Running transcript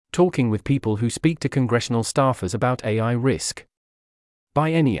Talking with people who speak to congressional staffers about AI risk.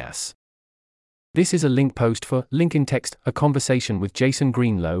 By Eneasz. This is a link post for Link in Text, a conversation with Jason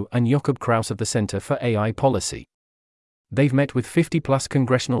Greenlow and Jakob Kraus of the Center for AI Policy. They've met with 50-plus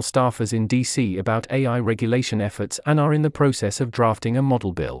congressional staffers in D.C. about AI regulation efforts and are in the process of drafting a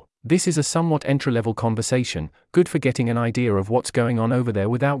model bill. This is a somewhat entry-level conversation, good for getting an idea of what's going on over there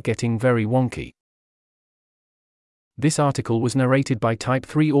without getting very wonky. This article was narrated by Type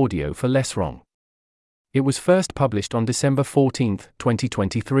 3 Audio for Less Wrong. It was first published on December 14,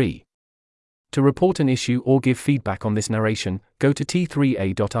 2023. To report an issue or give feedback on this narration, go to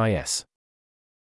t3a.is.